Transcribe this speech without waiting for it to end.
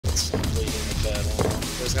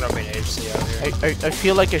There's gonna be an HC out here. I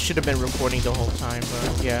feel like I should have been recording the whole time,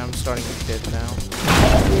 but yeah, I'm starting to dead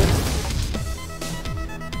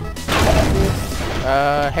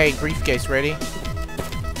now. Hey, briefcase, ready?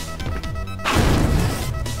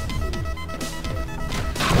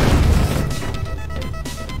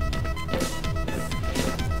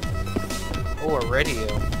 Oh, a radio.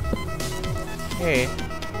 Hey.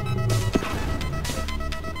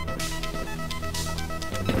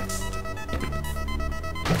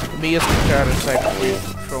 Me as the character side,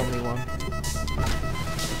 throw me one.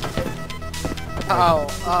 Oh,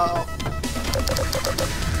 oh.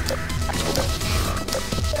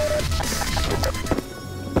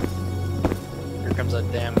 Here comes that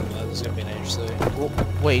damn, this is gonna be an HC. Oh,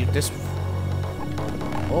 wait, this...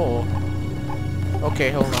 Oh.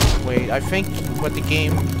 Okay, hold on, wait, I think what the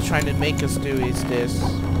game is trying to make us do is this.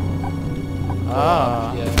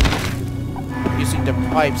 Ah. Yeah. Using the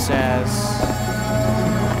pipes as...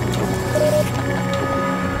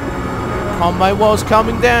 Oh, my wall's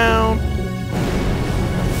coming down! I'm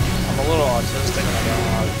a little autistic and I don't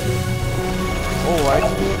know how to do it.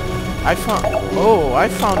 Oh, I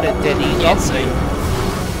found it dead easy. Can't see.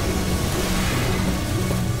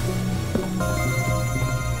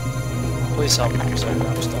 Please help me, because I'm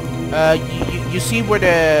stuck. You see where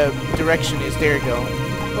the direction is? There you go.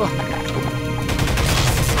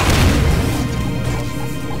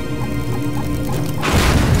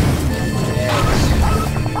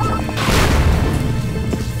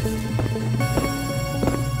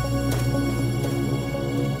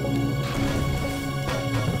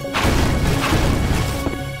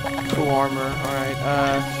 Armor, alright,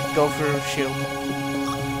 go for shield.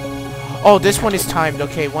 Oh, this one is timed,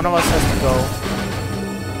 okay, one of us has to go.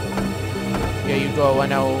 Yeah, you go,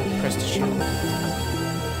 and I'll press the shield.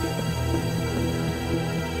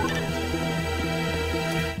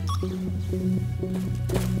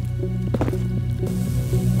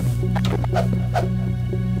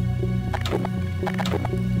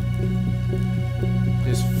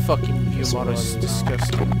 This fucking Gmod is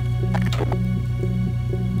disgusting.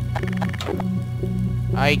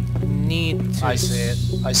 I need to... I see it.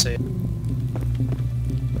 I see it.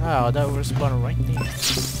 Oh, that was spawned right there.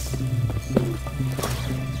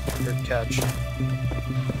 Good catch.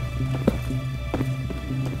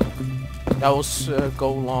 That was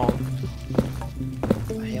go long.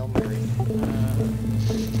 Hail Mary.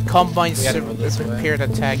 Combines We gotta go this way. prepared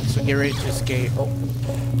attack, so get ready to escape.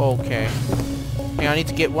 Oh, okay. Hey, I need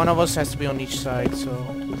to get... One of us has to be on each side, so...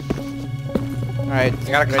 Alright,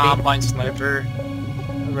 I got a ready? combine sniper.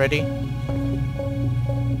 Ready?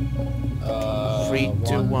 3,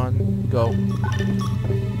 2, 1, go.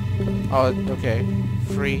 Oh, okay.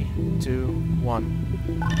 3, 2, 1.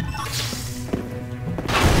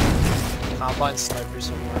 Combine sniper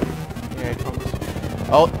somewhere. Yeah, it comes.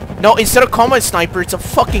 Oh, no, instead of combat sniper, it's a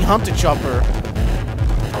fucking hunter chopper.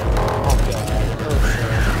 Oh god. Oh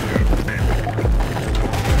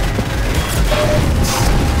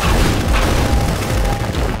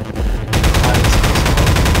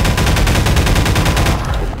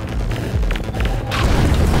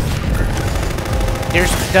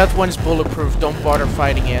That one's bulletproof, don't bother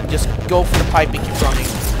fighting it. Just go for the pipe and keep running.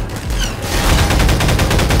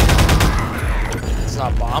 It's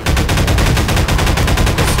not bomb.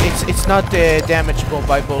 It's not damageable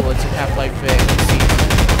by bullets in Half-Life C.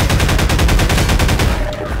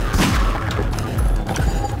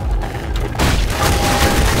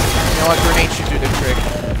 You know what, grenade should do the trick.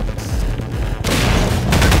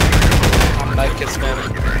 Knife gets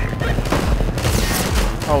spamming.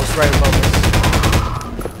 Oh, it's right above us.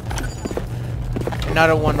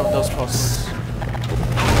 Another one of those puzzles.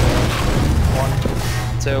 1,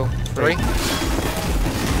 2, 3.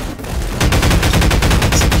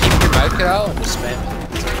 So keep your mouth out and just spam it.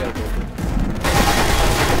 That's all you gotta do.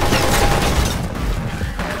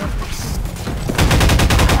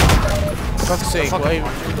 For fuck's sake, why?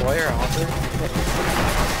 Lawyer, author?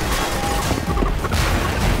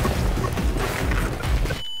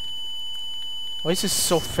 Why is this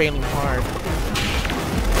so failing hard?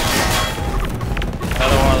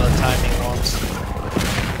 Another one of the timing ones.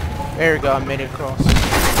 There we go, I made it across.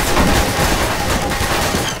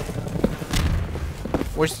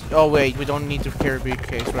 Where's... Oh wait, we don't need to carry a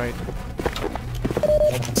briefcase, right?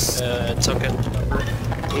 It took it, remember?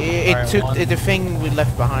 It Alright, took one. the thing we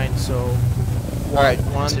left behind, so... Alright,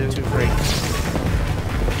 1, 2, 3.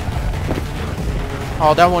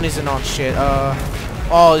 Oh, that one isn't on shit.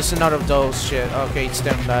 Oh, it's another of those shit. Okay, it's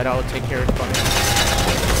them that I'll take care of it.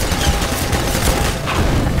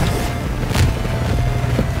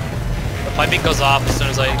 The piping goes off as soon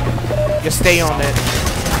as I... Just stay on it.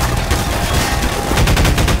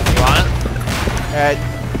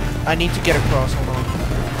 I need to get across. Hold on.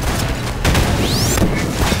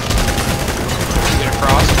 Get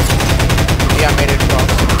across. Yeah, I made it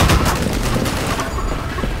across.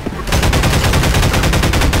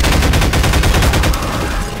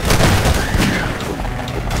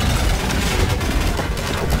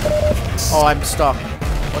 Oh, I'm stuck.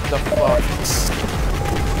 What the fuck?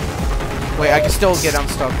 Wait, I can still get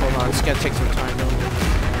unstuck. Hold on, it's gonna take some time though.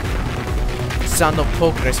 Sound of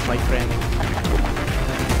progress, my friend.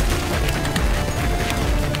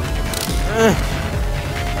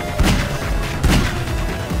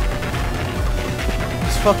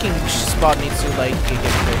 This fucking spot needs to like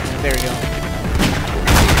get fixed. There we go.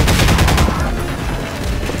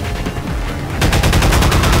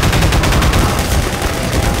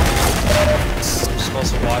 I'm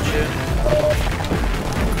supposed to watch it.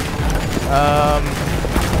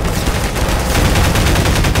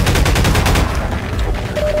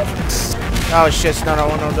 Oh shit, it's not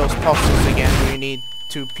one of those puzzles again where you need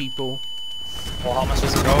 2 people. Well, how am I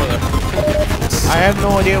supposed to go over there? I have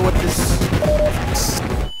no idea what this...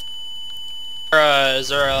 Is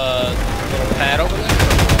there a little pad over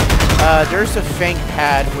there? There's a thing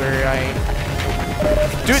pad where I...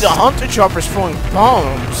 Dude, the hunter chopper's throwing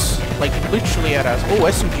bombs! Like, literally at us. Oh,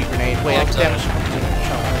 SMG grenade. Wait, I can damage the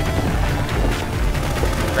chopper.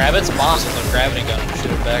 Grab its bombs with a gravity gun and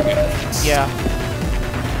shoot it back at it. Yeah.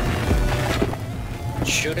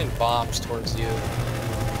 Shooting bombs towards you.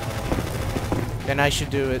 Then I should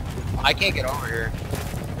do it. I can't get over here.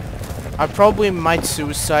 I probably might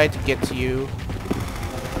suicide to get to you.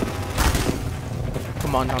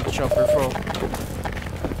 Come on, hunter chopper, throw.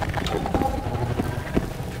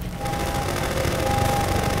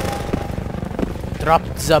 Drop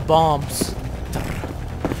the bombs.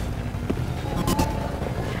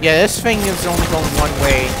 Yeah, this thing is only going one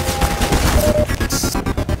way.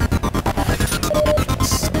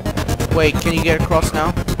 Wait, can you get across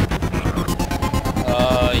now?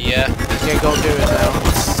 Yeah. Okay, go do it now.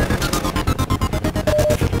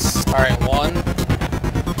 Alright, 1,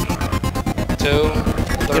 2,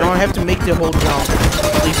 3. You don't have to make the whole jump.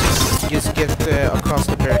 At least just get across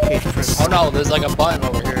the barricade first. Oh no, there's like a button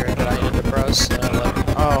over here that I need to press.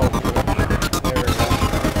 Oh. There we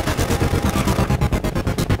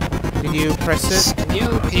go. Did you press it?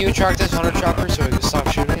 Can you track this hunter chopper so we can stop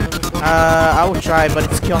shooting him? I will try, but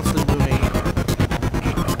it's constantly moving.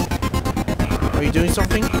 Are you doing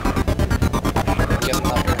something? Get him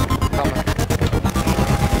up here. Coming.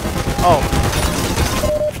 Oh.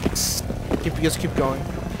 Just keep going.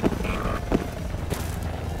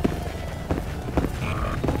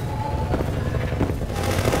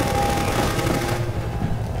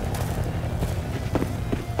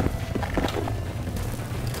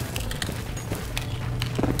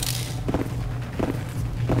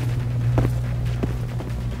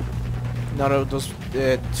 Not of those 2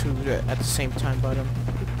 at the same time button.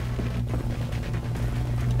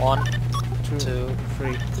 1, 2, 2,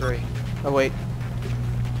 3. 3. Oh wait.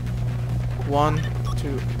 1,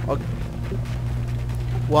 2. Oh.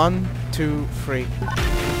 1, 2, 3.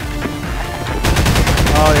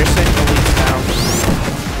 Oh, they're sending police now.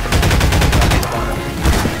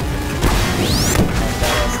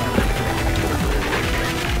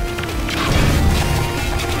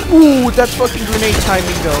 Ooh, that fucking grenade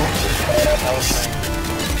timing though. That was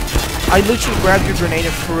nice. I literally grabbed your grenade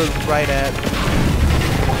and threw it right at.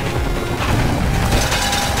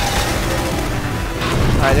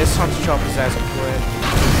 Alright, this hunter chop is asking for it.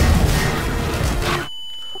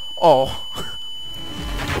 Oh.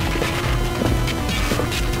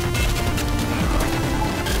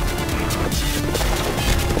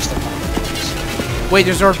 Wait,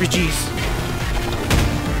 there's RPGs.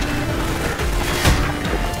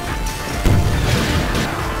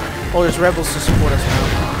 Oh, there's rebels to support us now.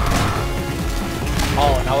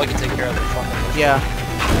 Oh, now we can take care of the fucking... Yeah.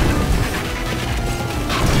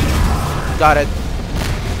 Got it.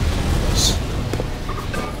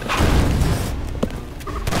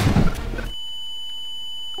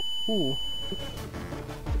 Ooh.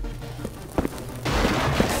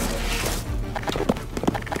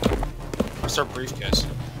 What's our briefcase?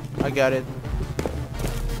 I got it.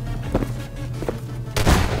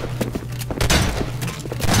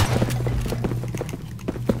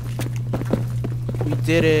 We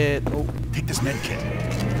did it. Oh. Take this med kit.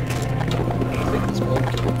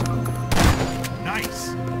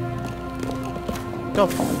 Nice. The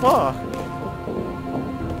fuck?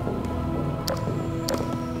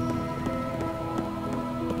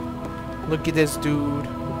 Look at this dude.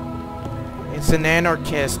 It's an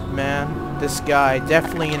anarchist, man. This guy,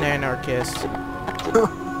 definitely an anarchist.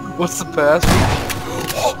 What's the password?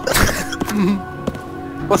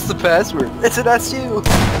 What's the password? It's an SU.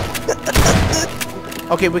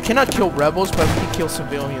 Okay, we cannot kill rebels, but we can kill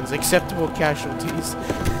civilians. Acceptable casualties.